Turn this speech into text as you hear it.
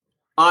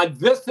On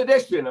this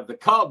edition of the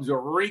Cubs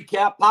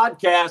Recap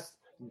Podcast,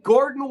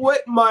 Gordon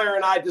Wittenmeyer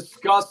and I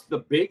discussed the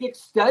big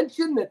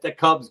extension that the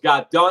Cubs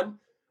got done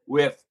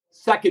with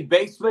second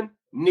baseman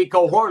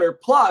Nico Hoerner.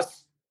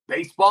 Plus,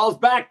 baseball's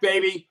back,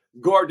 baby.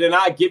 Gordon and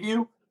I give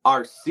you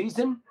our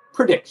season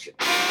prediction.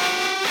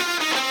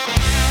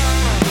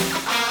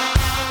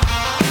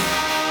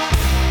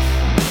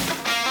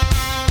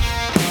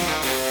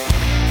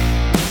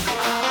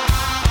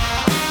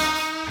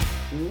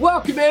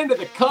 Welcome into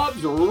the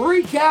Cubs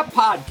Recap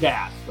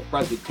Podcast, the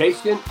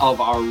presentation of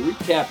our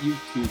Recap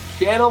YouTube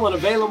channel and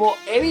available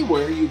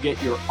anywhere you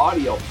get your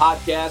audio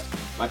podcast.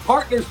 My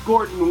partner's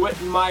Gordon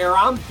Wittenmeyer.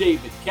 I'm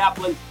David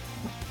Kaplan.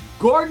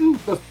 Gordon,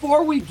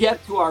 before we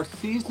get to our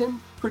season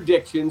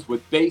predictions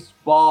with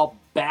baseball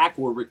back,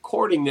 we're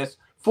recording this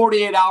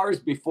 48 hours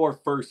before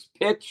first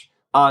pitch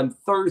on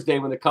Thursday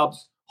when the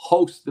Cubs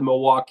host the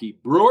Milwaukee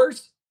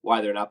Brewers. Why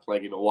they're not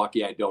playing in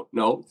Milwaukee, I don't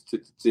know.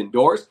 It's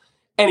indoors.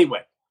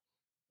 Anyway,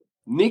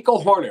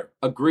 Nico Hoerner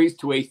agrees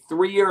to a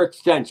 3-year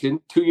extension,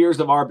 2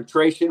 years of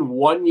arbitration,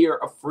 1 year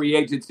of free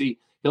agency.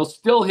 He'll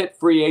still hit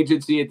free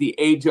agency at the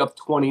age of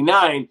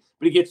 29,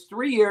 but he gets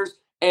 3 years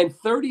and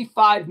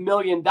 $35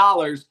 million.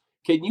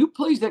 Can you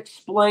please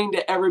explain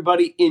to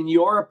everybody, in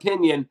your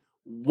opinion,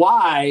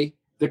 why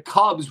the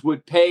Cubs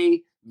would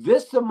pay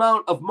this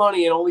amount of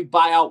money and only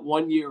buy out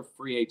 1 year of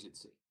free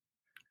agency?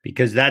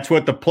 Because that's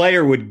what the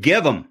player would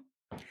give them.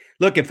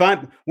 Look,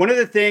 one of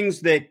the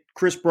things that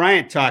Chris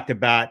Bryant talked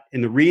about,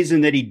 and the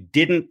reason that he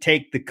didn't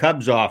take the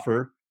Cubs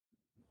offer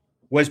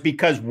was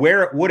because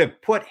where it would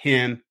have put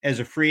him as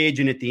a free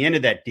agent at the end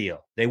of that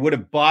deal. They would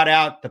have bought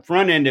out the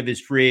front end of his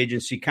free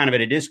agency kind of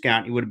at a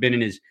discount. He would have been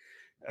in his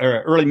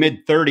early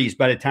mid-30s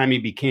by the time he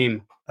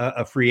became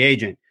a free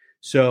agent.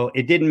 So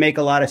it didn't make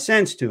a lot of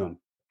sense to him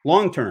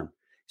long term.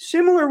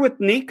 Similar with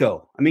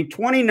Nico. I mean,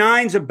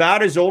 29 is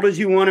about as old as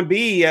you want to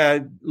be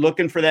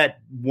looking for that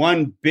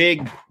one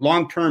big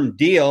long-term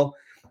deal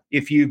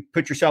if you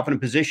put yourself in a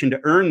position to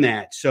earn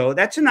that. So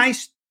that's a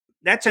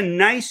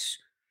nice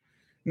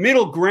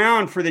middle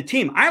ground for the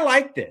team. I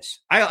like this.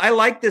 I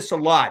like this a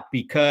lot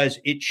because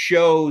it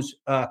shows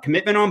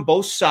commitment on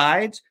both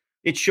sides.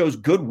 It shows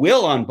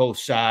goodwill on both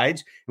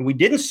sides. And we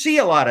didn't see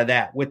a lot of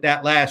that with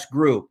that last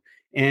group.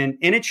 And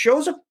it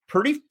shows a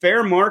pretty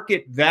fair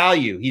market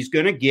value. He's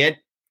going to get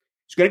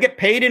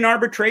paid in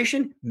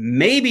arbitration.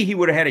 Maybe he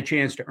would have had a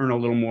chance to earn a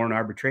little more in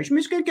arbitration.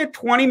 He's going to get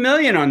 $20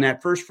 million on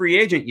that first free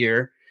agent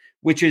year,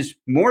 which is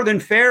more than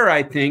fair,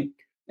 I think,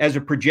 as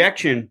a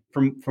projection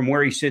from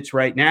where he sits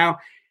right now.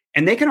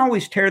 And they can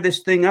always tear this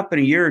thing up in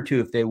a year or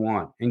two if they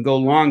want and go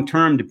long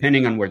term,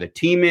 depending on where the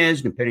team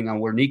is, depending on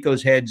where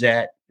Nico's head's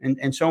at,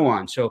 and so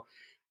on. So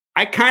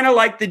I kind of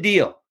like the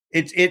deal.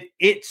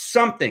 It's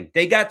something.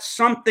 They got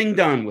something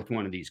done with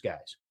one of these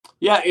guys.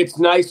 Yeah, it's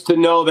nice to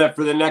know that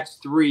for the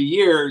next 3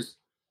 years,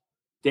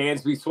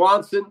 Dansby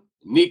Swanson,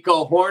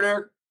 Nico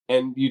Hoerner,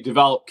 and you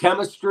develop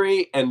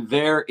chemistry, and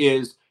there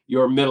is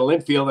your middle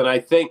infield. And I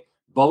think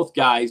both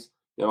guys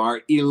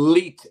are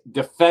elite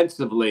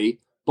defensively.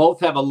 Both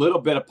have a little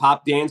bit of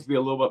pop. Dansby a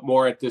little bit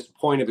more at this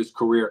point of his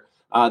career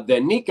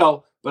than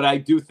Nico, but I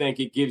do think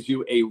it gives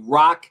you a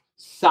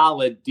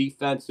rock-solid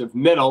defensive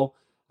middle.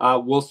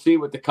 We'll see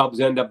what the Cubs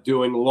end up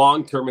doing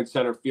long-term in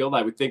center field.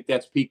 I would think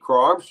that's Pete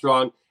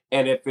Crow-Armstrong.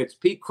 And if it's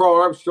Pete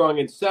Crow-Armstrong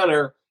in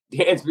center,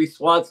 Dansby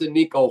Swanson,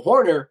 Nico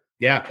Hoerner,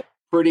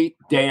 pretty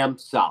damn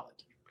solid.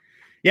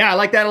 Yeah, I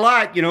like that a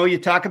lot. You know, you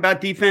talk about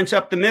defense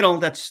up the middle.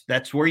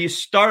 That's where you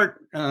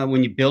start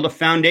when you build a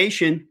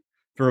foundation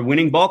for a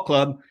winning ball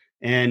club,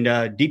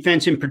 and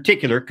defense in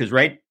particular, because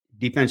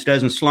defense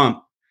doesn't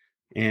slump,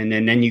 and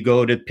then you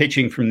go to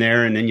pitching from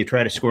there, and then you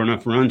try to score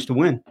enough runs to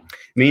win. I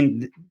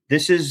mean,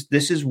 this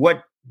is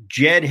what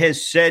Jed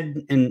has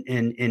said and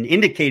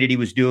indicated he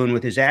was doing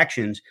with his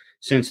actions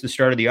since the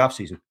start of the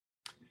offseason.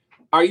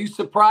 Are you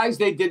surprised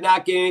they did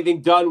not get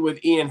anything done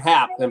with Ian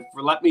Happ? And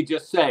let me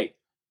just say,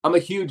 I'm a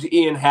huge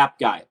Ian Happ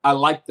guy. I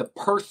like the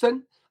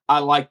person, I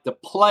like the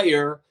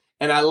player,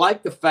 and I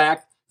like the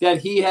fact that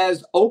he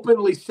has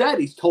openly said,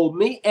 he's told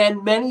me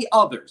and many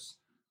others,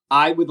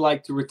 I would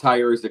like to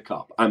retire as a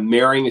Cub. I'm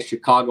marrying a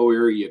Chicago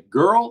area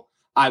girl.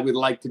 I would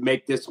like to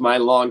make this my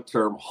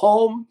long-term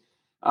home.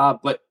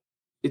 But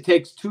it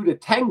takes two to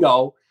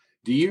tango.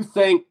 Do you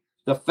think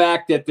the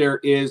fact that there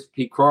is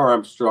Pete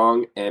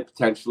Crow-Armstrong and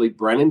potentially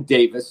Brennan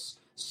Davis,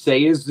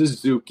 Seiya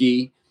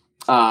Suzuki,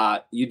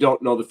 you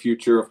don't know the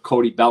future of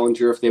Cody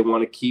Bellinger if they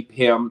want to keep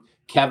him,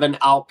 Kevin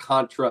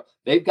Alcantara.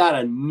 They've got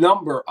a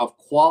number of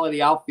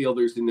quality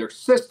outfielders in their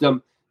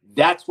system.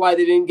 That's why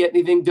they didn't get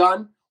anything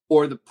done,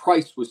 or the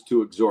price was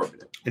too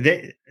exorbitant.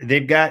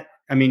 They've got,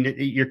 I mean,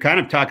 you're kind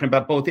of talking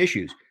about both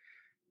issues.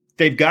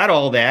 They've got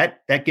all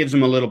that. That gives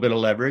them a little bit of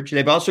leverage.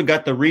 They've also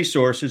got the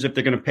resources. If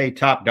they're going to pay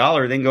top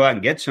dollar, they can go out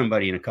and get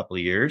somebody in a couple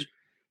of years.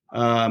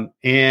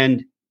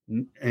 And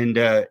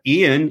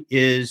Ian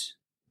is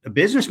a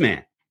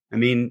businessman. I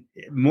mean,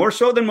 more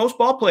so than most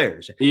ball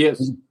players. He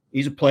is.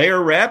 He's a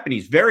player rep, and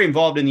he's very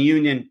involved in the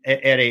union at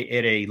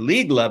a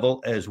league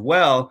level as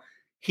well.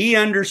 He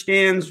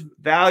understands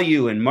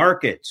value and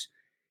markets.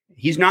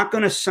 He's not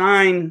going to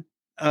sign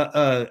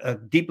a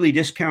deeply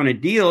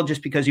discounted deal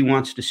just because he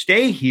wants to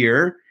stay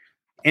here.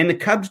 And the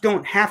Cubs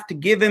don't have to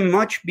give him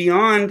much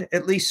beyond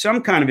at least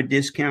some kind of a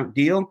discount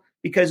deal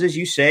because, as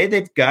you say,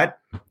 they've got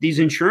these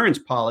insurance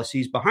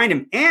policies behind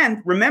him.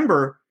 And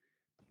remember,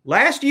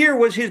 last year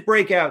was his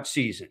breakout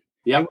season.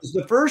 Yep. It was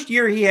the first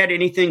year he had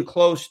anything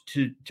close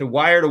to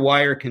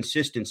wire-to-wire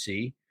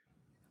consistency.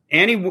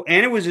 And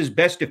it was his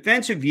best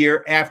defensive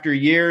year after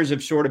years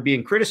of sort of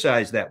being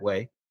criticized that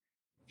way.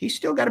 He's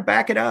still got to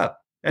back it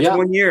up. That's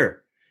 1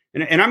 year.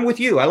 And I'm with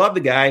you. I love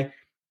the guy.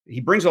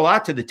 He brings a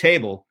lot to the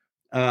table.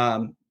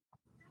 But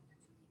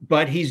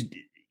he's,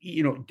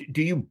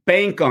 do you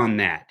bank on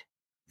that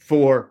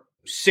for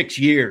 6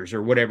 years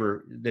or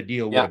whatever the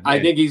deal was? I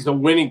think he's a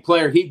winning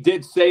player. He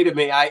did say to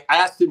me, I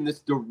asked him this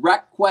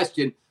direct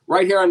question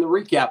right here on the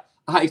recap.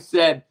 I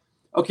said,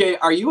 okay,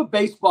 are you a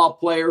baseball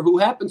player who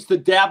happens to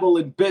dabble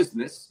in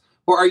business,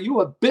 or are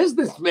you a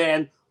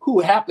businessman who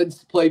happens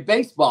to play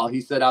baseball?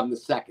 He said, I'm the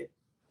second.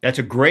 That's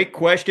a great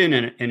question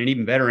and an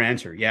even better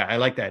answer. Yeah, I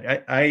like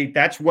that. I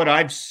that's what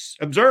I've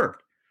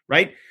observed,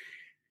 right?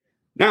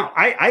 Now,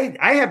 I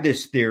have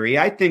this theory.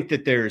 I think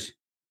that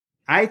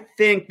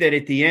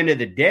at the end of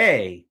the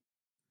day,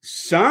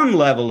 some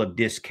level of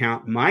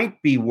discount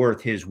might be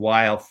worth his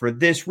while for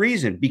this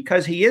reason,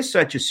 because he is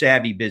such a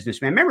savvy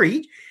businessman. Remember,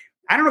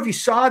 I don't know if you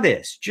saw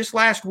this. Just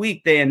last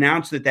week, they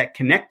announced that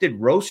Connected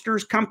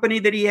Roasters company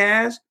that he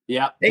has,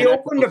 they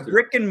opened a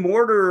brick and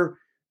mortar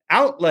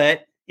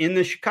outlet in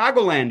the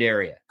Chicagoland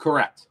area.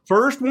 Correct.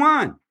 First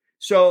one.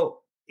 So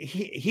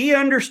he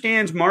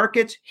understands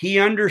markets. He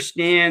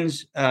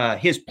understands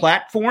his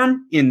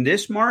platform in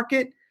this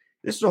market.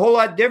 This is a whole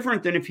lot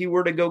different than if he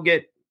were to go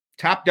get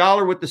top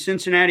dollar with the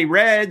Cincinnati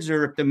Reds,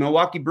 or if the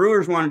Milwaukee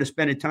Brewers wanted to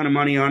spend a ton of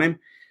money on him.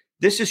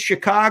 This is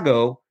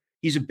Chicago.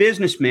 He's a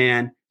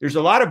businessman. There's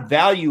a lot of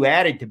value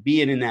added to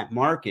being in that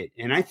market.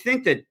 And I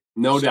think that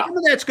some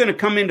of that's going to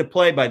come into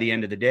play by the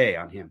end of the day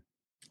on him.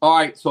 All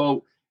right.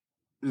 So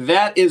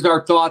that is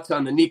our thoughts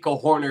on the Nico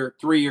Hoerner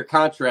 3-year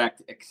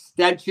contract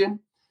extension.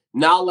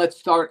 Now let's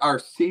start our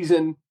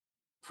season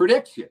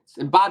predictions.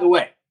 And by the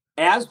way,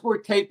 as we're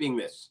taping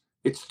this,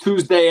 it's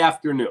Tuesday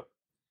afternoon.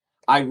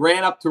 I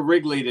ran up to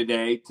Wrigley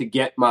today to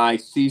get my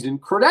season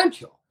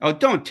credential. Oh,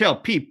 don't tell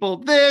people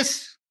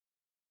this.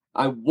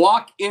 I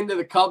walk into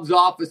the Cubs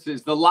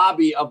offices, the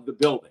lobby of the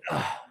building.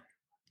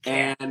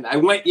 And I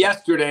went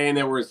yesterday and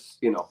there was,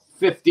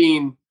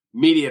 15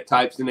 media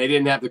types and they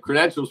didn't have the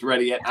credentials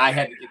ready yet. I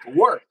had to get to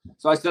work.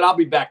 So I said, I'll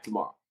be back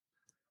tomorrow.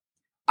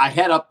 I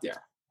head up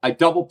there. I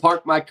double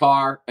park my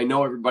car. I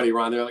know everybody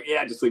around there. Like,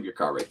 yeah, just leave your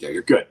car right there.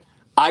 You're good.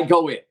 I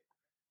go in.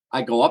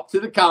 I go up to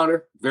the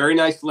counter. Very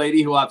nice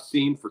lady who I've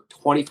seen for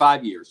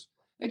 25 years.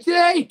 And she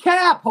said, hey,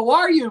 Cap, how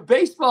are you?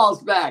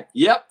 Baseball's back.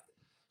 Yep.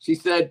 She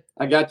said,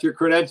 I got your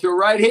credential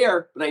right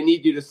here, but I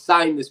need you to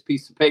sign this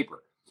piece of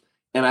paper.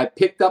 And I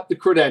picked up the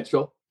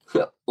credential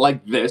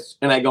like this,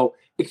 and I go,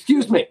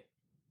 excuse me,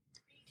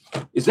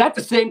 is that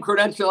the same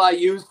credential I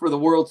used for the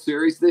World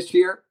Series this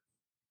year?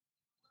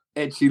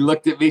 And she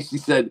looked at me. She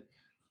said,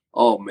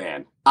 oh,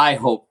 man, I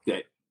hope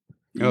that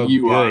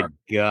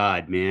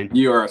God, man.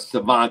 You are a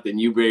savant and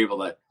you'll be able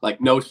to,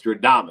 like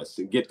Nostradamus,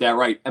 and get that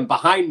right. And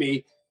behind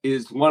me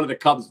is one of the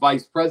Cubs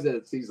vice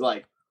presidents. He's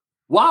like,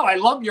 wow, I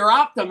love your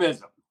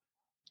optimism.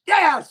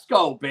 Yeah, let's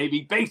go,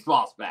 baby.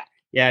 Baseball's back.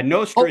 Yeah,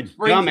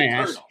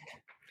 Nostradamus.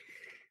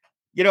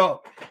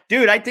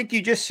 Dude, I think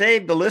you just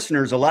saved the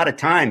listeners a lot of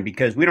time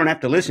because we don't have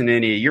to listen to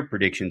any of your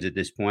predictions at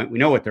this point. We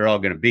know what they're all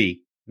going to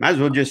be. Might as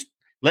well just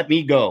let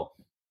me go.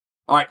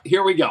 All right,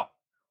 here we go.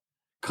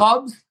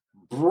 Cubs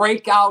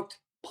breakout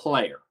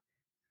player.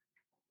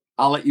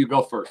 I'll let you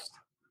go first.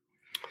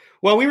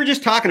 Well, we were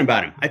just talking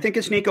about him. I think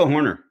it's Nico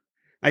Hoerner.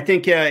 I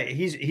think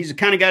he's the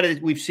kind of guy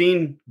that we've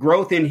seen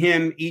growth in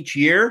him each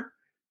year.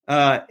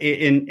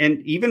 And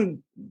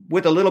even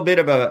with a little bit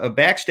of a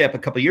backstep a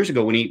couple of years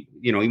ago when he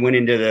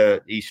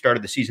went he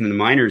started the season in the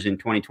minors in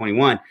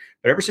 2021.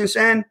 But ever since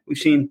then, we've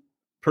seen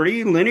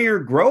pretty linear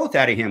growth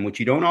out of him, which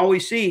you don't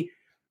always see.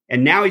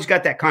 And now he's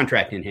got that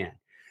contract in hand.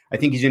 I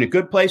think he's in a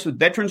good place with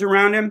veterans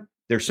around him.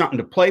 There's something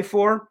to play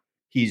for.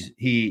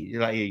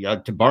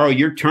 To borrow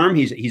your term,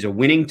 he's a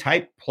winning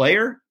type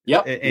player.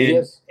 Yep, he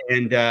is.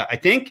 And I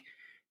think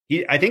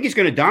he's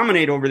going to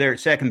dominate over there at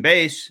second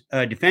base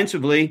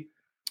defensively.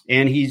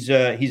 And he's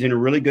in a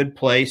really good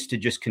place to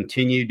just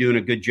continue doing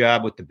a good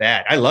job with the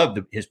bat. I love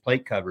his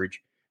plate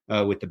coverage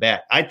with the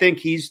bat. I think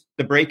he's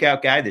the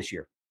breakout guy this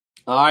year.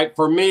 All right,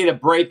 for me, the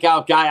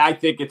breakout guy, I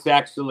think it's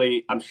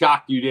actually, I'm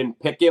shocked you didn't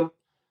pick him.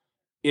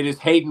 It is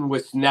Hayden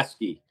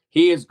Wesneski.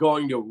 He is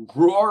going to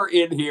roar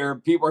in here.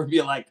 People are going to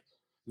be like,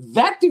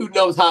 that dude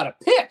knows how to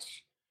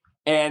pitch.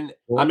 And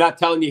I'm not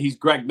telling you he's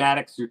Greg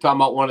Maddux. You're talking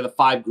about one of the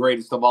 5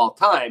 greatest of all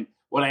time.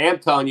 What I am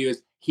telling you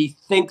is he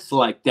thinks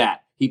like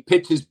that. He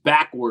pitches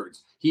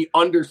backwards. He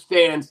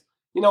understands,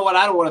 you know what,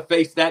 I don't want to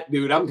face that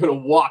dude. I'm going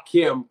to walk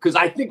him because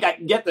I think I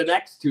can get the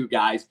next 2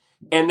 guys.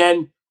 And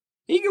then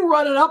he can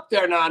run it up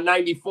there now,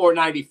 94,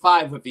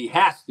 95 if he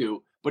has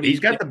to. But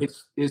he's got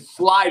his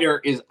slider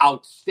is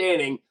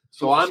outstanding.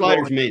 So I'm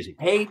Slider's going amazing.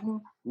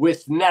 Hayden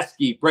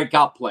Wisniewski,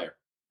 breakout player.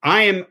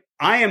 I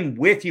am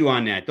with you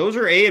on that. Those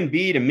are A and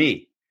B to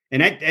me.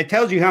 And that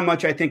tells you how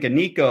much I think of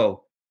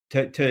Nico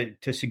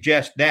to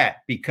suggest that,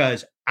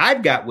 because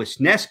I've got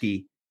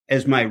Wisniewski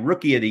as my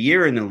rookie of the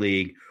year in the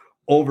league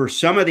over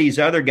some of these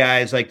other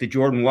guys like the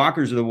Jordan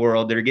Walkers of the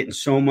world that are getting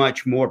so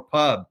much more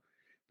pub.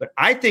 But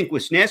I think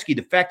Wisniewski,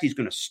 the fact he's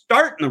going to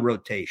start in the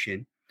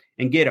rotation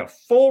and get a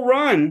full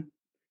run,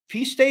 if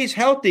he stays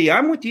healthy,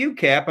 I'm with you,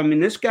 Cap. I mean,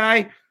 this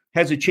guy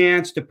has a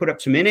chance to put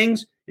up some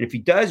innings. And if he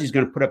does, he's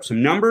going to put up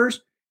some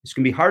numbers. It's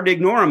going to be hard to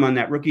ignore him on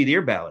that rookie of the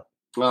year ballot.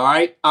 All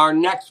right. Our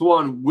next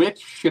one, which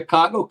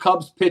Chicago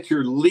Cubs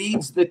pitcher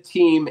leads the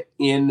team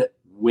in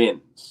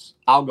wins?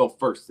 I'll go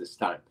first this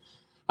time.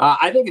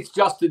 I think it's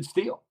Justin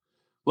Steele.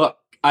 Look,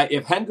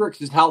 if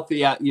Hendricks is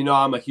healthy,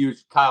 I'm a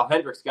huge Kyle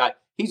Hendricks guy.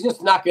 He's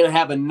just not going to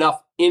have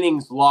enough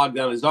innings logged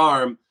on his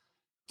arm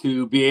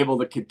to be able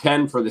to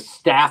contend for the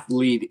staff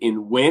lead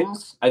in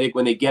wins. I think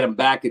when they get him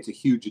back, it's a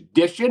huge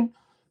addition.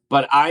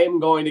 But I am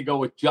going to go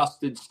with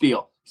Justin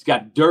Steele. He's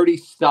got dirty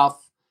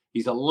stuff.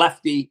 He's a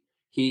lefty.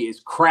 He is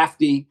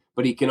crafty,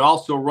 but he can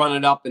also run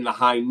it up in the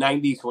high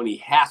 90s when he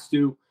has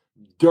to.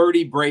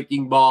 Dirty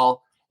breaking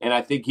ball, and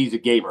I think he's a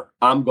gamer.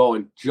 I'm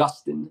going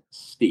Justin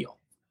Steele.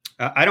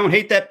 I don't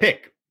hate that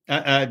pick.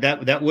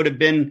 That would have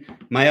been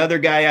my other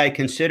guy I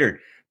considered.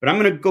 But I'm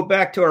going to go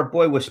back to our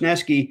boy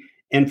Wisniewski,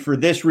 and for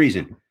this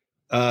reason.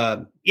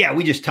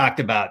 We just talked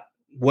about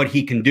what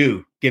he can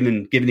do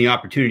given the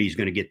opportunity he's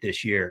going to get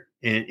this year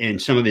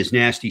and some of his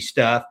nasty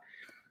stuff.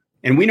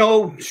 And we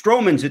know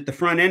Stroman's at the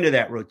front end of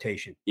that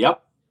rotation.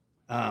 Yep.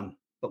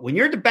 But when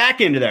you're at the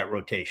back end of that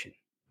rotation,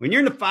 when you're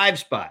in the 5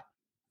 spot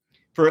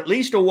for at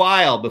least a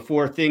while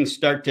before things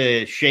start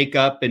to shake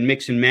up and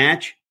mix and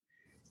match,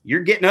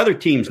 you're getting other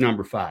teams'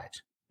 number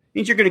 5s.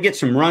 Means you're going to get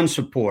some run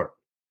support.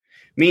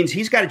 Means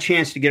he's got a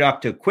chance to get off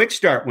to a quick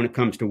start when it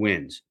comes to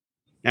wins.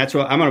 That's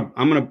what I'm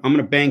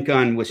gonna bank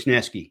on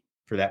Wisniewski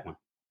for that one.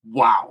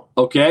 Wow.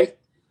 Okay.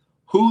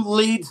 Who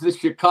leads the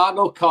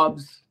Chicago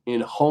Cubs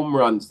in home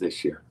runs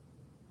this year?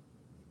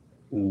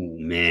 Oh,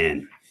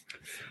 man.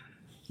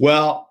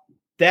 Well,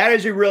 that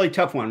is a really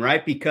tough one,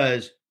 right?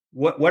 Because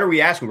what are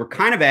we asking? We're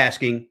kind of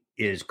asking,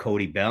 is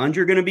Cody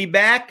Bellinger going to be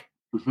back?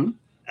 Mm-hmm.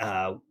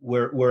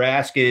 We're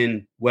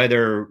asking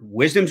whether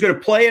Wisdom's going to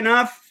play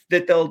enough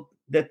that they'll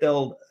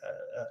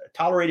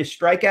tolerate his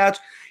strikeouts.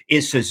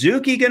 Is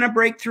Suzuki going to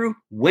break through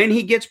when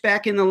he gets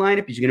back in the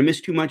lineup? He's going to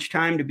miss too much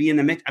time to be in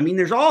the mix. I mean,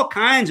 there's all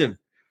kinds of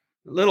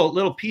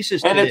little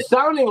pieces. And it's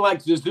sounding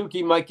like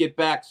Suzuki might get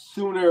back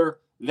sooner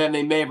than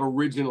they may have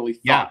originally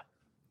thought.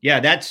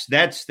 Yeah, that's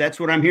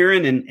what I'm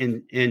hearing,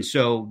 and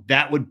so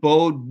that would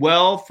bode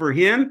well for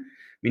him.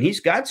 I mean, he's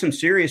got some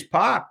serious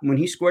pop when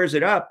he squares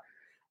it up.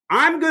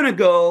 I'm going to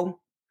go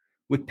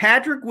with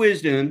Patrick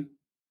Wisdom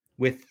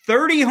with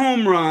 30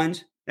 home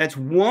runs. That's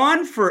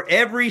 1 for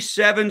every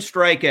 7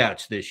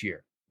 strikeouts this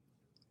year.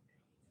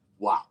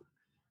 Wow.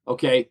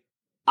 Okay.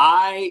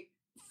 I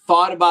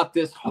thought about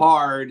this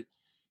hard,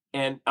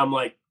 and I'm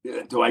like,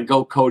 do I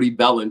go Cody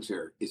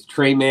Bellinger? Is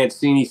Trey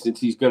Mancini, since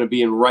he's going to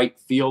be in right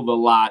field a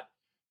lot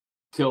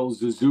till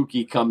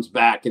Suzuki comes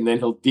back, and then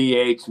he'll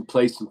DH and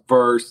play some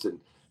first and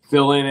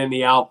fill in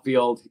the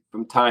outfield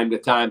from time to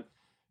time.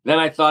 Then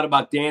I thought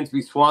about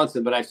Dansby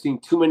Swanson, but I've seen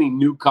too many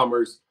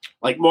newcomers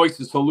like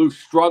Moises Alou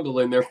struggle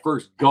in their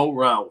first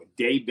go-round with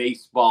day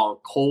baseball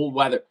and cold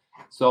weather.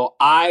 So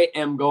I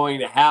am going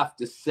to have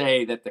to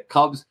say that the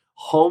Cubs'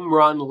 home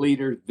run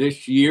leader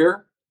this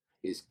year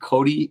is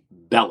Cody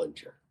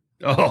Bellinger.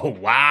 Oh,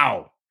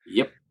 wow.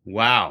 Yep.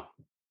 Wow.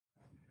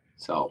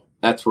 So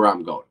that's where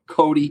I'm going.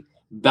 Cody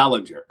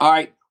Bellinger. All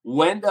right.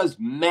 When does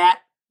Matt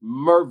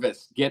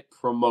Mervis get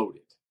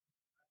promoted?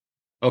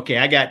 Okay,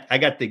 I got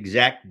the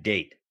exact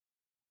date.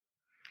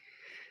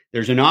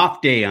 There's an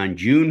off day on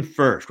June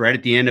 1st, right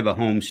at the end of a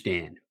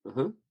homestand.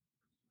 Mm-hmm.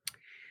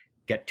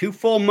 Got 2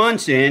 full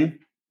months in.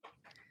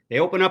 They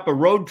open up a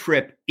road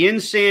trip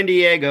in San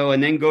Diego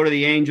and then go to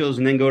the Angels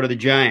and then go to the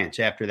Giants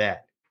after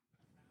that.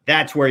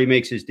 That's where he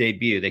makes his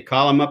debut. They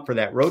call him up for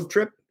that road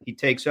trip. He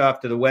takes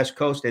off to the West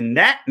Coast, and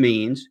that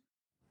means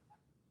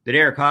that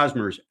Eric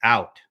Hosmer's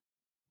out.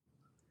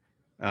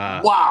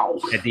 Wow.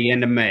 At the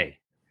end of May.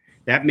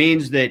 That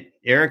means that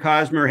Eric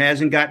Hosmer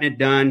hasn't gotten it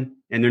done,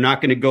 and they're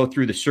not going to go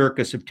through the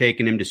circus of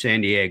taking him to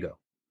San Diego.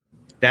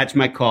 That's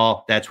my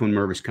call. That's when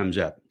Mervis comes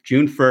up.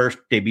 June 1st,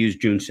 debuts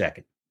June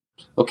 2nd.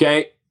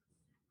 Okay.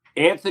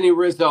 Anthony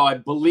Rizzo, I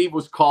believe,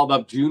 was called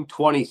up June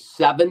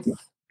 27th.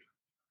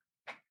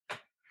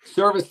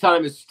 Service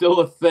time is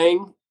still a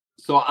thing,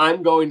 so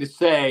I'm going to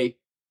say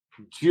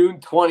June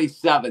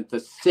 27th, the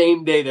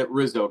same day that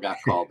Rizzo got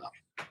called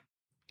up.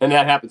 And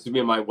that happens to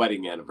be my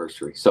wedding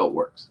anniversary, so it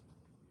works.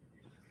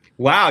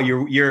 Wow,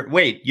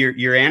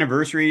 your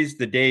anniversary is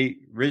the day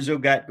Rizzo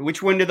got.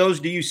 Which one of those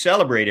do you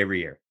celebrate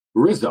every year?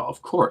 Rizzo,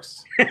 of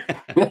course.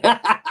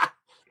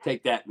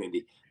 Take that,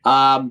 Mindy.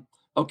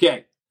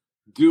 Okay.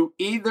 Do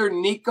either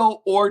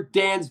Nico or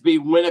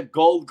Dansby win a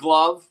Gold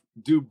Glove?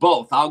 Do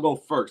both. I'll go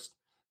first.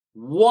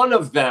 One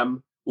of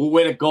them will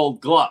win a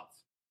Gold Glove,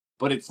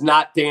 but it's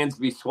not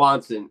Dansby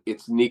Swanson.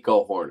 It's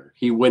Nico Horner.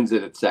 He wins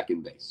it at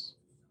second base.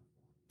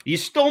 You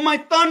stole my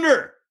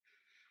thunder.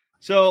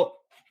 So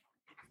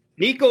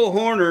Nico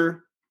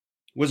Horner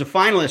was a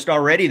finalist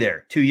already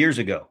there 2 years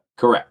ago.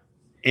 Correct.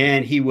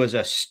 And he was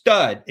a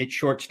stud at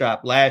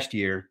shortstop last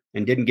year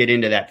and didn't get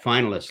into that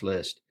finalist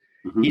list.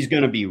 Mm-hmm. He's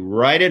going to be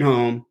right at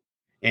home,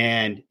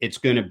 and it's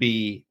going to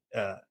be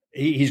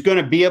he's going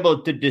to be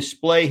able to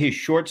display his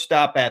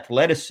shortstop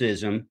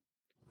athleticism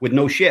with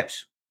no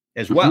shifts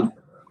as well.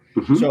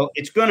 Mm-hmm. So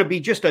it's going to be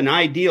just an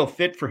ideal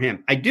fit for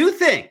him. I do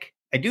think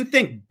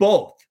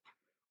both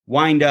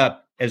wind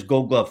up as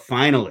Gold Glove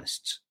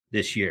finalists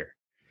this year.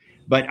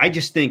 But I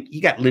just think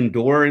you got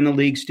Lindor in the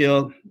league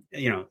still.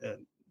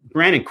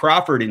 Brandon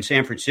Crawford in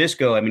San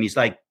Francisco. I mean, he's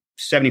like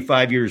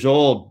 75 years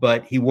old,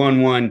 but he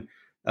won one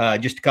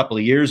just a couple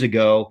of years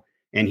ago,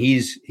 and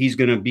he's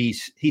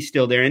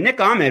still there. And Nick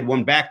Ahmed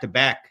won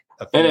back-to-back.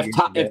 And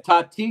if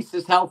Tatis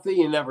is healthy,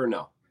 you never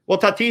know. Well,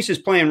 Tatis is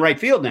playing right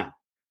field now.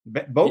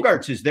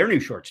 Bogarts is their new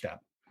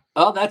shortstop.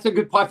 Oh, that's a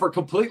good point. For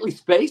completely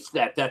spaced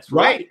that. That's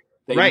right.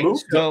 They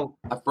moved so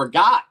I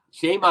forgot.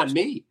 Shame on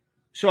me.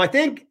 So I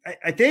think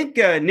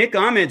Nick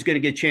Ahmed's going to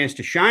get a chance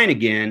to shine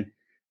again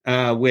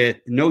with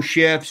no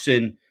shifts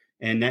and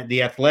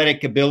the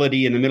athletic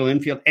ability in the middle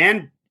infield.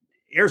 And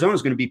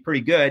Arizona's going to be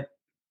pretty good.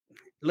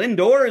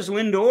 Lindor is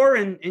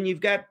Lindor, and you've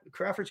got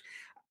Crawford.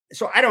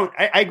 So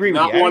I agree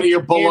with you. Not one of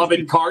your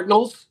beloved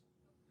Cardinals?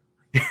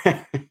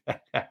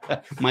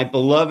 My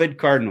beloved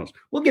Cardinals.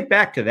 We'll get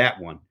back to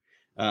that one.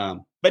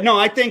 But no,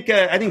 I think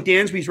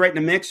Dansby's right in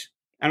the mix.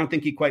 I don't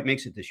think he quite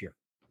makes it this year.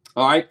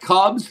 All right,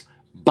 Cubs,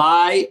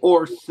 buy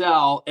or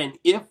sell, and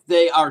if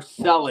they are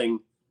selling,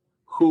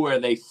 who are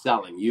they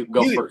selling? You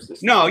go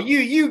first.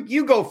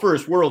 You go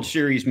first, World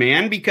Series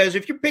man, because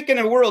if you're picking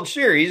a World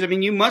Series, I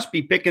mean, you must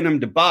be picking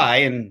them to buy,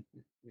 and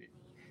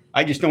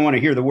I just don't want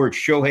to hear the word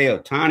Shohei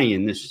Ohtani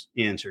in this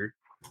answer.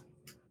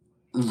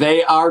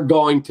 They are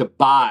going to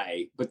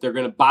buy, but they're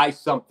going to buy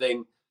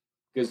something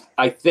because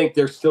I think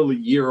they're still a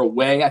year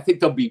away. I think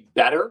they'll be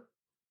better.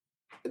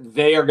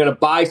 They are going to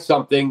buy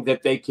something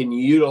that they can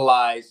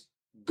utilize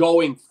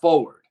going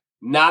forward,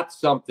 not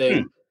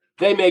something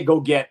they may go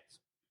get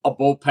a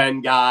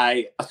bullpen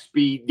guy, a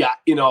speed guy,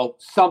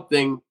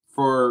 something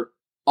for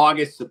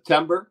August,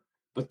 September,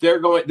 but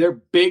their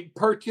big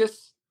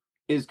purchase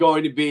is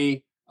going to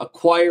be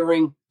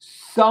acquiring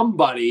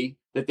somebody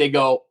that they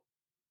go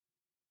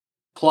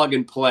plug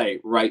and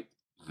play right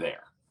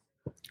there.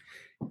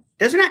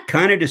 Doesn't that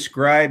kind of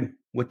describe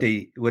what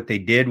they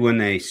did when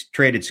they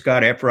traded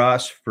Scott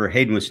Efros for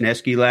Hayden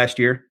Wesneski last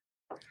year?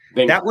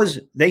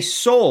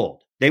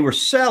 They were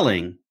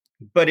selling,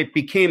 but it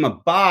became a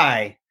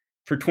buy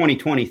for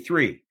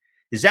 2023.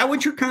 Is that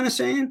what you're kind of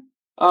saying?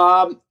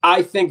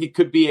 I think it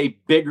could be a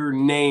bigger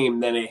name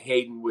than a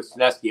Hayden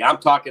Wesneski. I'm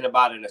talking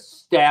about an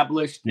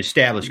established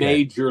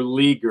major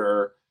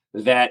leaguer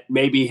that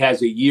maybe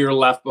has a year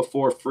left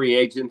before free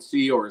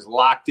agency or is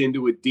locked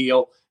into a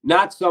deal.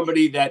 Not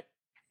somebody that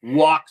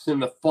walks in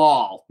the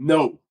fall.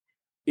 No,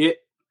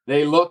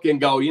 they look and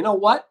go, you know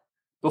what?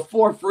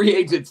 Before free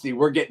agency,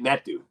 we're getting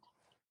that dude.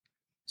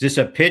 Is this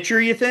a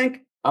pitcher, you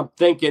think? I'm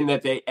thinking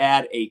that they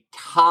add a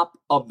top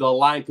of the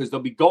line because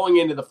they'll be going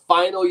into the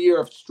final year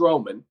of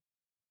Stroman.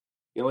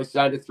 He only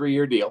signed a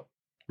 3-year deal.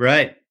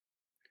 Right.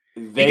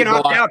 He can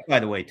opt out, by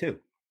the way, too.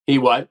 He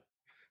what?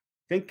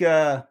 I think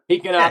he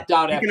can opt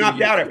out. He can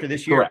opt out after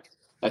this year. Correct.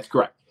 That's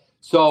correct.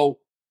 So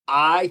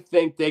I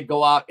think they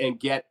go out and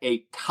get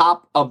a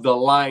top of the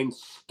line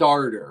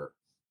starter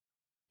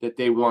that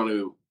they want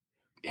to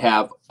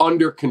have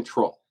under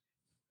control.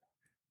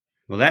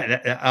 Well,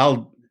 that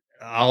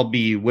I'll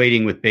be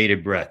waiting with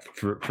bated breath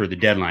for the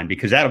deadline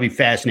because that'll be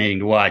fascinating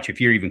to watch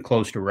if you're even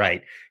close to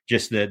right.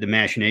 Just the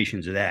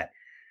machinations of that.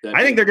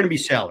 I think they're going to be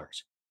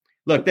sellers.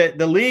 Look,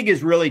 the league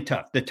is really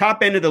tough. The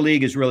top end of the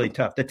league is really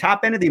tough. The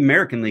top end of the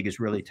American League is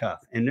really tough.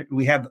 And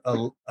we have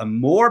a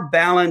more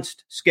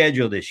balanced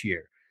schedule this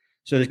year.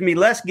 So there's going to be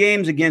less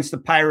games against the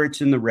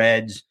Pirates and the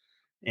Reds.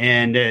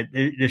 And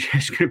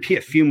there's going to be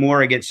a few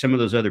more against some of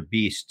those other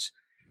beasts.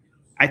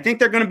 I think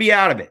they're going to be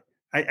out of it.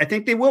 I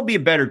think they will be a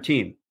better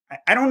team.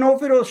 I don't know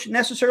if it'll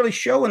necessarily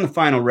show in the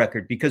final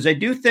record because I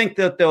do think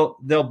that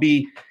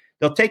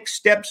they'll take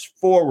steps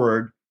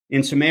forward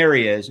in some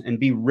areas and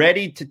be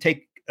ready to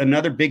take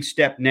another big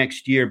step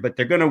next year, but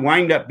they're going to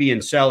wind up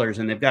being sellers,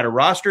 and they've got a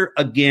roster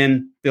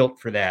again built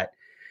for that.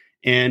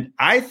 And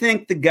I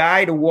think the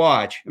guy to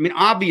watch, I mean,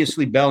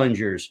 obviously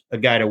Bellinger's a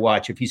guy to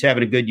watch if he's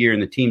having a good year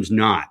and the team's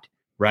not,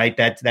 right?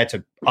 That's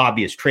an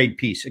obvious trade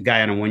piece, a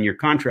guy on a 1-year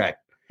contract.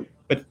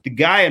 But the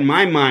guy in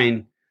my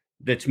mind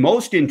that's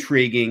most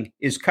intriguing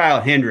is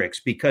Kyle Hendricks,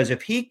 because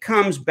if he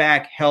comes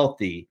back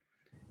healthy,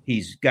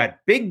 he's got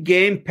big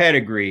game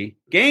pedigree,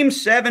 Game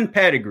 7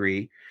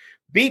 pedigree,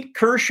 beat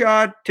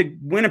Kershaw to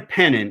win a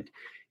pennant.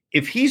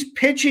 If he's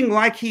pitching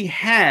like he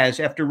has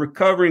after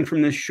recovering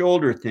from this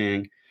shoulder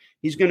thing,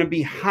 he's going to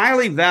be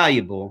highly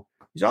valuable.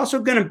 He's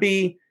also going to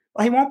be,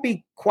 well, he won't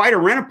be quite a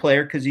rent-a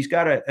player because he's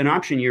got an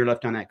option year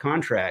left on that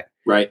contract.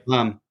 Right.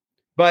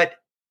 But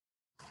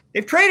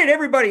They've traded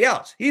everybody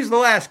else. He's the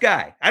last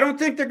guy. I don't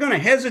think they're going to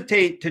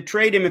hesitate to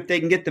trade him if they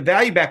can get the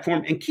value back for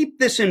him. And keep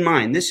this in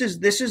mind. This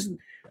is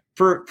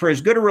for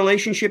as good a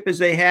relationship as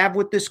they have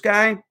with this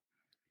guy.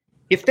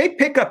 If they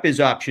pick up his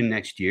option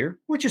next year,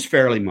 which is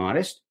fairly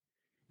modest,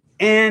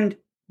 and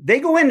they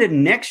go into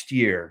next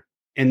year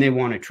and they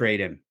want to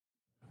trade him,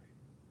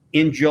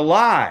 in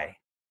July,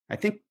 I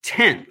think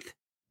 10th,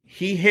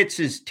 he hits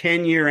his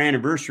 10-year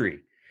anniversary.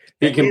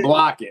 He can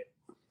block it.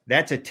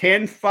 That's a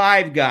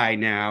 10-5 guy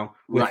now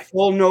with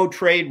full no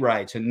trade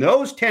rights. And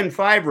those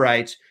 10-5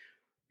 rights,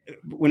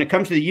 when it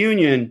comes to the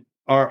union,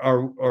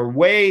 are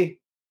way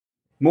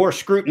more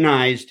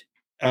scrutinized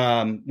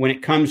when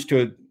it comes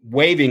to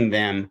waiving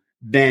them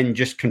than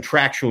just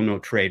contractual no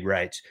trade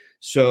rights.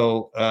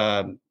 So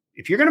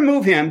if you're going to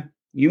move him,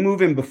 you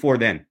move him before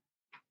then.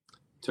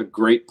 It's a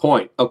great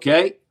point.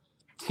 Okay.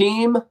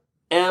 Team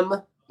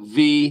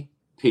MVP.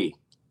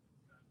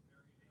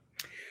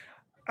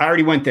 I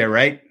already went there,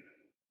 right?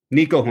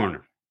 Nico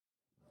Horner.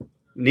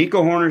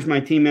 Nico Horner's my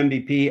team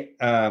MVP.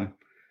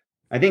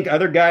 I think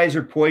other guys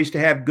are poised to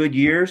have good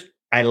years.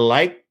 I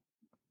like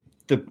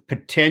the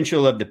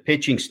potential of the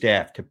pitching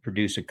staff to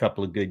produce a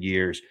couple of good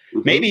years,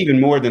 maybe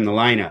even more than the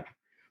lineup.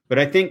 But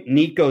I think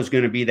Nico's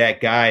going to be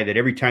that guy that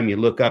every time you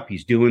look up,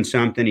 he's doing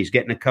something. He's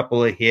getting a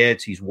couple of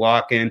hits. He's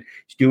walking.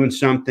 He's doing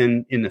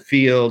something in the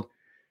field.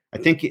 I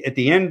think at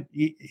the end,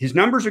 his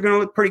numbers are going to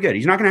look pretty good.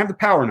 He's not going to have the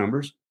power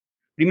numbers.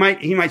 He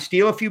might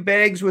steal a few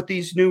bags with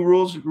these new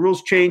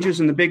rules changes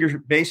and the bigger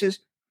bases.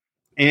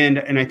 And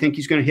I think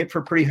he's going to hit for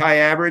a pretty high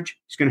average.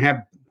 He's going to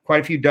have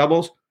quite a few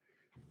doubles.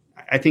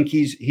 I think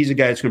he's a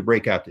guy that's going to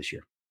break out this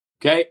year.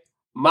 Okay.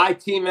 My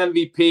team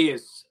MVP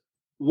is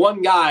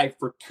one guy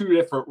for two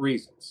different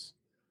reasons.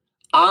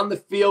 On the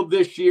field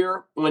this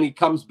year, when he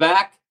comes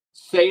back,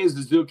 Seiya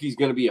Suzuki is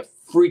going to be a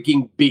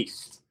freaking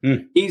beast.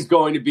 He's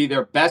going to be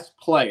their best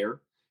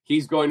player.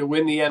 He's going to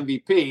win the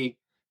MVP.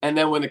 And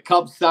then when the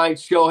Cubs signed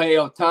Shohei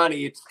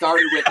Ohtani, it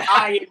started with,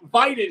 I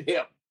invited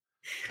him.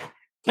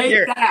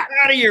 You're that.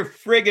 Out of your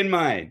friggin'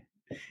 mind.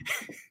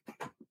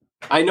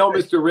 I know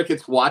Mr.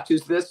 Ricketts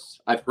watches this.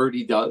 I've heard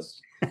he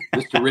does.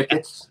 Mr.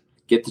 Ricketts,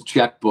 get the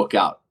checkbook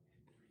out.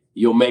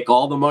 You'll make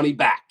all the money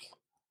back.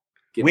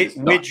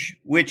 Which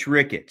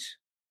Ricketts?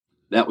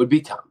 That would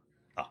be Tom.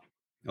 Oh,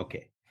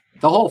 okay.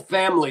 The whole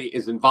family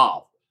is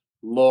involved.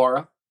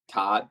 Laura,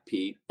 Todd,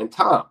 Pete, and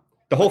Tom.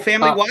 The whole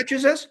family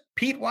watches us?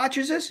 Pete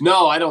watches us?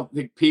 No, I don't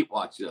think Pete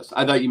watches us.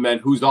 I thought you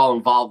meant who's all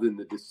involved in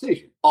the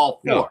decision.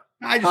 All four. No,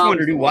 I just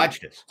wondered who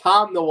watched us.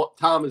 Tom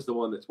is the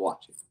one that's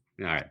watching.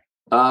 All right.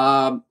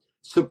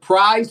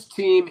 Surprise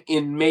team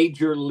in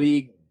Major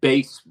League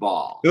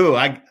Baseball. Ooh,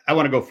 I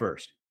want to go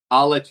first.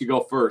 I'll let you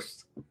go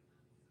first.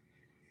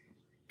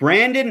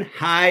 Brandon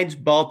Hyde's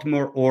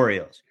Baltimore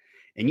Orioles.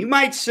 And you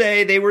might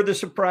say they were the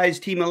surprise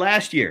team of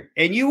last year.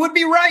 And you would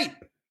be right.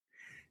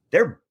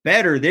 They're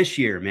better this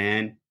year,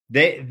 man.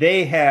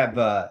 They have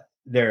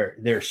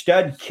their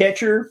stud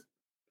catcher.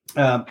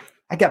 I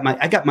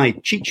got my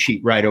cheat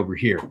sheet right over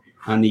here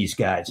on these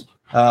guys.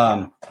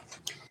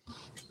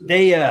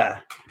 They've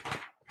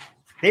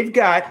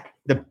got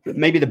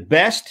maybe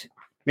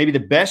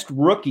the best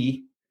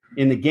rookie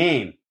in the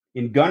game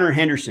in Gunnar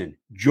Henderson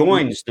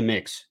joins the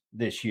mix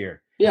this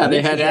year. Yeah,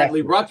 they had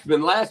Adley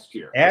Rutschman last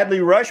year. Adley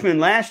Rutschman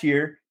last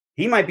year,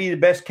 he might be the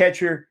best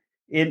catcher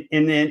in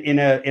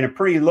a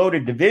pretty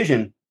loaded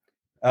division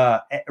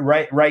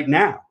right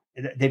now.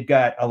 They've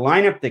got a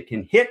lineup that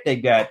can hit.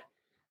 They've got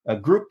a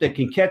group that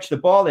can catch the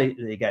ball.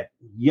 They got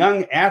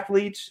young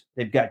athletes.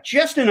 They've got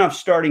just enough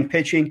starting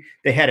pitching.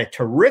 They had a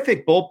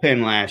terrific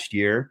bullpen last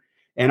year,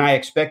 and I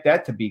expect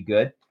that to be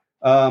good.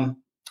 And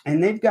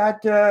they've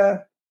got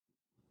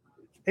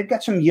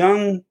some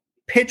young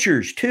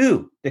pitchers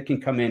too that can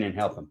come in and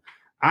help them.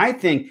 I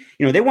think,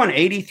 they won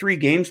 83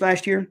 games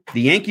last year.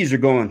 The Yankees are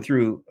going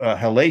through a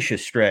hellacious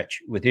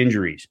stretch with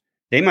injuries.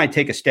 They might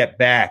take a step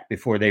back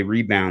before they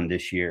rebound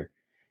this year.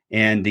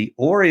 And the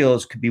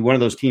Orioles could be one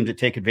of those teams that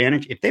take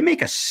advantage. If they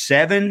make a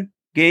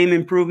 7-game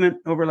improvement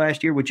over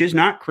last year, which is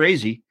not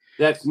crazy.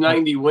 That's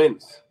 90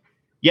 wins.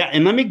 Yeah,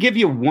 and let me give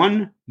you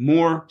one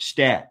more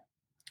stat.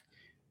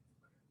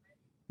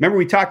 Remember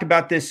we talked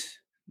about this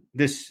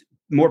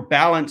more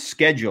balanced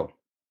schedule.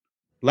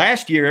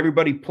 Last year,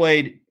 everybody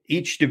played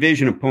each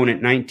division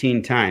opponent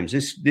 19 times.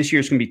 This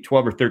year's going to be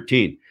 12 or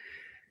 13.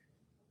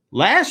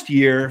 Last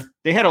year,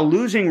 they had a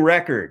losing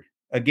record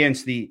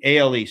against the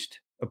AL East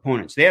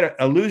opponents. They had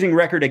a losing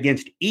record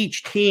against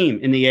each team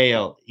in the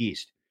AL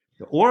East.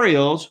 The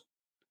Orioles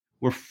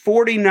were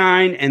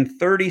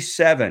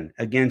 49-37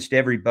 against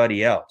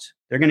everybody else.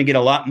 They're going to get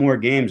a lot more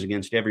games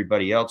against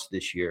everybody else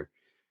this year.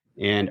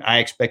 And I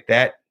expect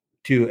that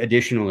to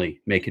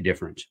additionally make a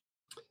difference.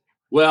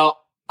 Well,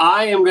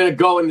 I am going to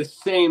go in the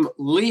same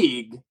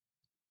league,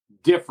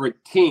 different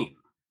team.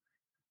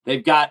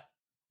 They've got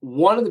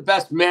one of the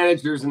best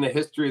managers in the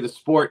history of the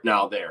sport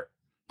now there.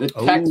 The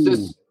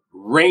Texas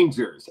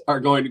Rangers are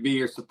going to be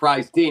your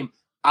surprise team.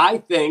 I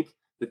think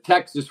the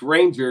Texas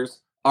Rangers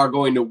are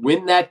going to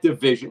win that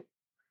division.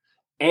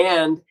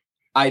 And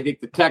I think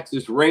the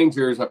Texas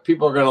Rangers,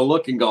 people are going to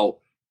look and go,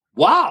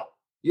 Wow.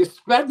 You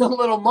spend a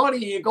little money,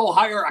 you go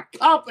hire a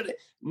competent,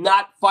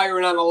 not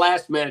firing on the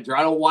last manager.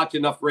 I don't watch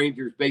enough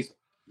Rangers baseball.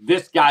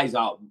 This guy's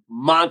a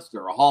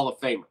monster, a Hall of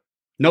Famer.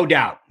 No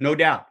doubt.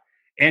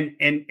 And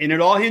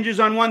it all hinges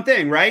on one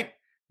thing, right?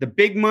 The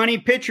big money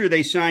pitcher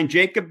they signed,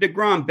 Jacob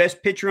deGrom,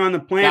 best pitcher on the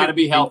planet. Got to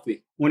be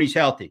healthy. When he's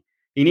healthy.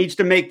 He needs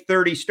to make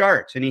 30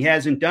 starts, and he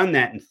hasn't done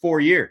that in 4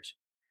 years.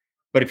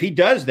 But if he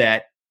does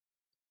that,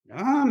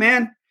 oh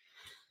man,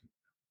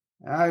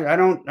 I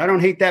don't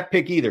hate that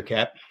pick either,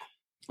 Cap.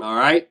 All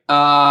right.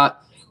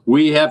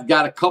 We have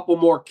got a couple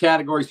more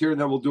categories here, and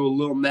then we'll do a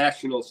little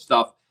national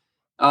stuff.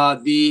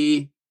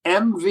 The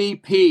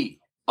MVP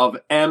of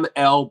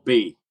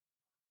MLB.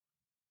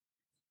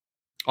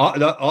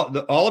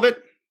 All of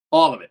it?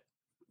 All of it.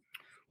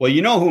 Well,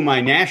 you know who my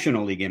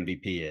National League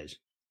MVP is.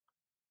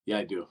 Yeah,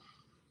 I do.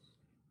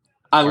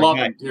 I love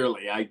him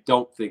dearly. I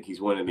don't think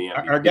he's winning the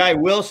MVP. Our guy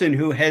Wilson,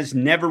 who has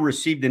never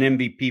received an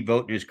MVP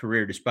vote in his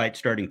career despite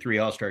starting 3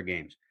 All-Star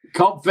games.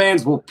 Cub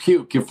fans will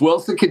puke. If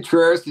Wilson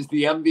Contreras is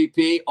the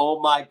MVP, oh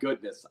my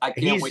goodness. I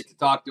can't wait to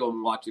talk to him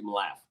and watch him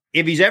laugh.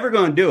 If he's ever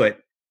going to do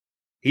it,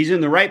 he's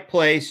in the right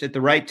place at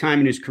the right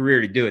time in his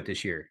career to do it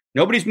this year.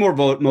 Nobody's more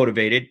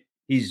motivated.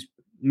 He's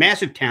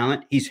massive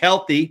talent. He's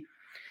healthy.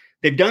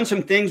 They've done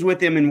some things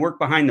with him and work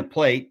behind the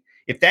plate.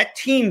 If that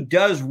team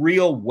does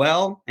real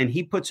well and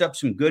he puts up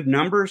some good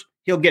numbers,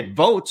 he'll get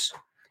votes.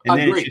 And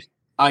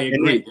I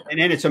agree. And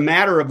then it's a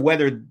matter of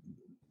whether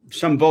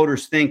some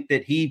voters think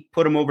that he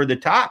put him over the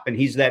top and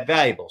he's that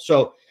valuable.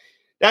 So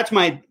that's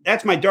my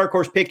dark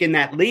horse pick in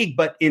that league.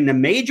 But in the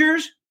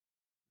majors,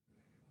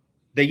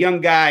 the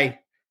young guy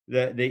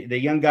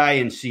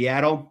in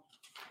Seattle,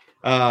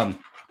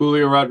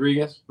 Julio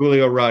Rodriguez.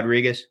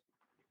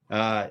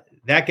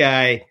 That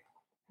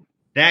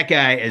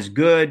guy, as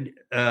good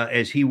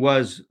as he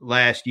was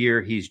last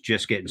year, he's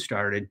just getting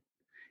started.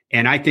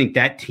 And I think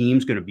that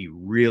team's going to be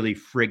really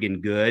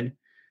friggin' good.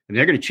 And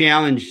they're going to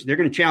challenge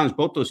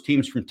both those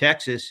teams from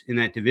Texas in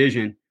that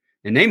division,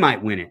 and they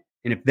might win it.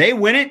 And if they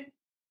win it,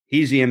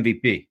 he's the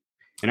MVP.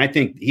 And I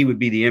think he would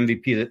be the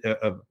MVP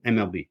of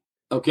MLB.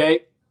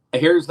 Okay.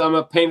 I'm going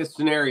to paint a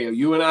scenario.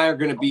 You and I are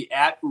going to be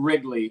at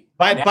Wrigley.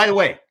 By the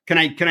way, can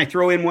I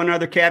throw in one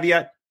other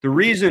caveat? The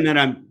reason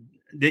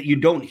that you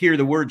don't hear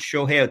the word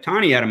Shohei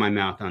Ohtani out of my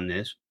mouth on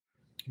this,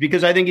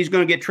 because I think he's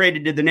going to get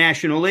traded to the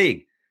National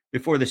League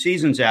before the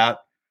season's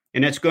out,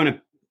 and that's going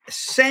to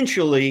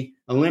essentially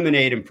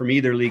eliminate him from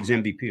either league's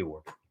MVP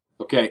award.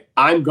 Okay,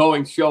 I'm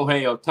going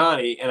Shohei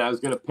Ohtani, and I was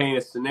going to paint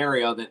a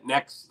scenario that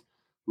next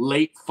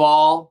late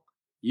fall,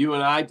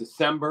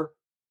 December,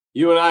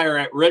 you and I are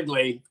at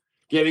Wrigley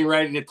getting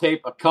ready to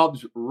tape a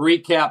Cubs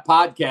recap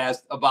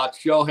podcast about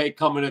Shohei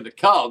coming to the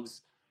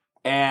Cubs,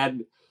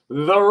 and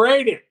the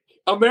reigning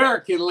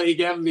American League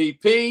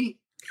MVP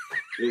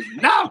is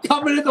now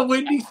coming to the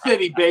Windy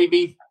City,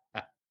 baby.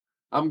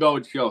 I'm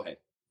going Shohei.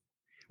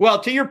 Well,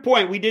 to your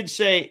point, we did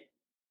say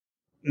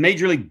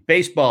Major League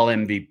Baseball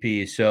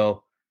MVP,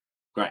 so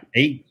right.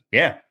 He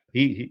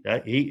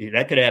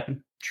that could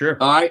happen. Sure.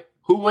 All right.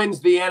 Who wins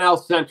the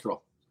NL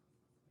Central?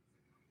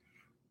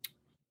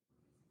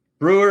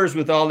 Brewers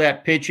with all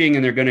that pitching,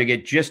 and they're going to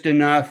get just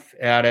enough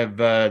out of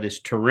this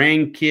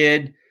Terrain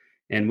kid,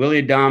 and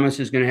Willie Adames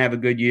is going to have a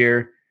good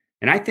year.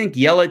 And I think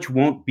Yelich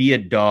won't be a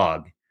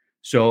dog.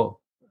 So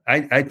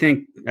I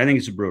think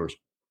it's the Brewers.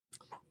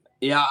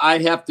 Yeah,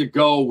 I'd have to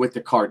go with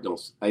the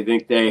Cardinals. I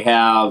think they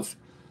have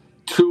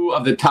 2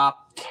 of the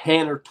top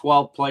 10 or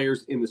 12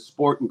 players in the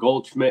sport in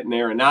Goldschmidt and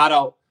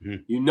Arenado.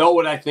 Mm-hmm. You know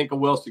what I think of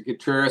Wilson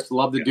Contreras.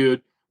 Love the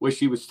dude. Wish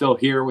he was still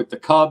here with the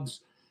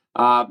Cubs.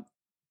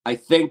 I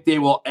think they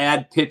will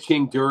add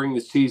pitching during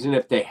the season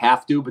if they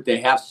have to, but they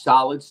have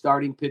solid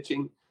starting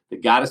pitching. They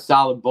got a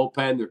solid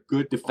bullpen. They're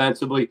good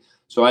defensively.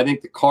 So I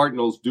think the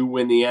Cardinals do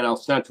win the NL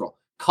Central.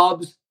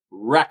 Cubs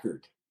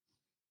record.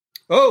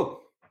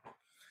 Oh.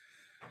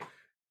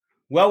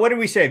 Well, what did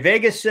we say?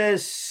 Vegas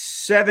says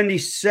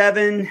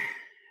 77.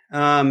 2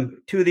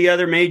 of the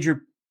other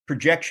major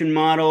projection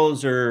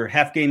models are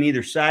half game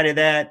either side of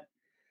that.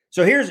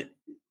 So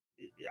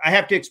I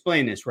have to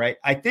explain this, right?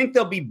 I think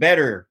they'll be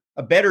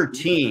a better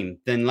team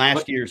than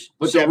last year's.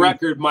 But the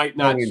record might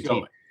not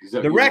show it.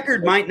 The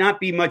record might not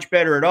be much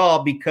better at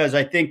all because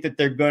I think that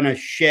they're going to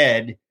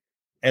shed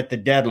at the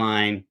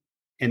deadline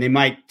and they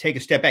might take a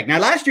step back. Now,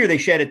 last year they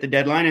shed at the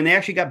deadline and they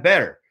actually got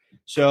better.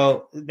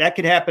 So that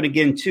could happen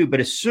again too. But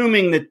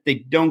assuming that they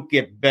don't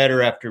get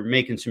better after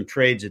making some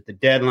trades at the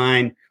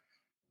deadline,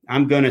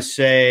 I'm going to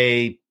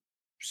say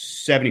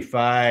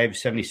 75,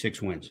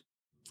 76 wins.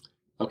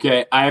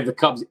 Okay. I have the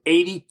Cubs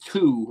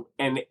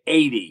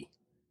 82-80.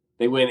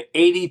 They win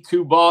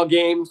 82 ball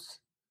games.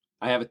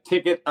 I have a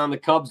ticket on the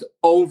Cubs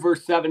over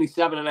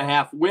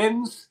 77.5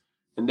 wins.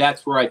 And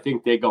that's where I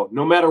think they go.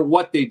 No matter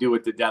what they do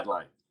at the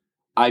deadline,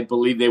 I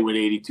believe they win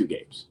 82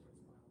 games.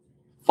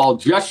 Fall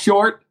just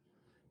short.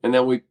 And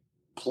then we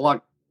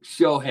pluck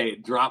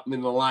Shohei, drop him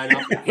in the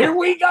lineup. Here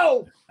we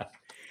go.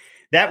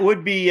 That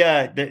would be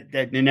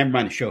never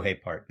mind the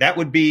Shohei part. That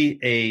would be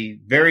a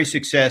very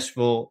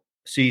successful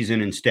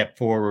season and step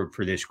forward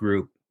for this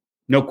group.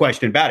 No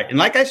question about it. And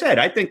like I said,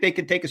 I think they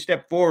could take a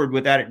step forward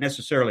without it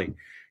necessarily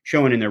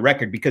showing in their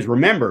record. Because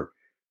remember,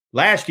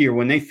 last year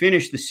when they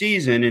finished the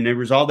season and there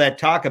was all that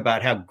talk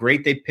about how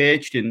great they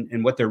pitched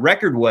and what their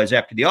record was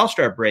after the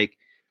All-Star break,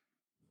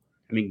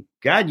 I mean,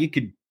 God,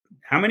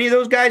 how many of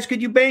those guys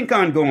could you bank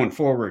on going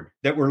forward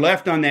that were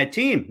left on that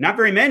team? Not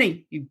very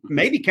many. You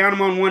maybe count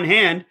them on one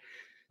hand,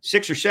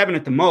 6 or 7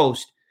 at the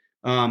most.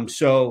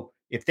 So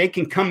if they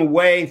can come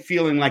away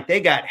feeling like they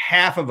got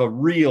half of a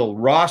real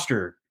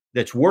roster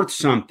that's worth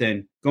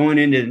something going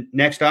into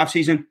next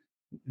offseason,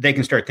 they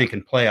can start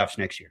thinking playoffs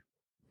next year.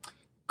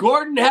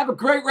 Gordon, have a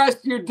great rest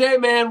of your day,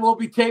 man. We'll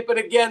be taping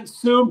again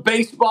soon.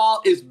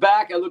 Baseball is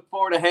back. I look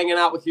forward to hanging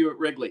out with you at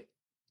Wrigley.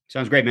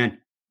 Sounds great, man.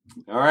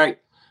 All right.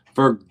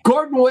 For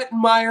Gordon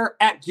Wittenmeyer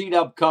at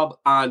GWCub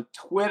on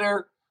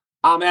Twitter,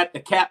 I'm at the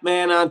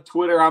Capman on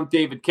Twitter. I'm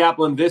David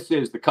Kaplan. This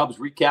is the Cubs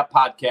Recap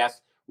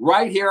Podcast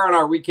right here on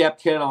our Recap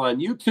channel on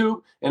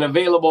YouTube and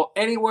available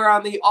anywhere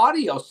on the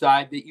audio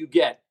side that you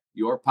get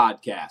your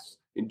podcasts.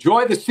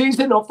 Enjoy the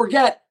season. Don't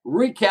forget,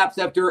 recaps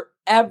after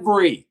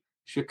every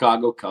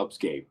Chicago Cubs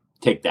game.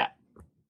 Take that.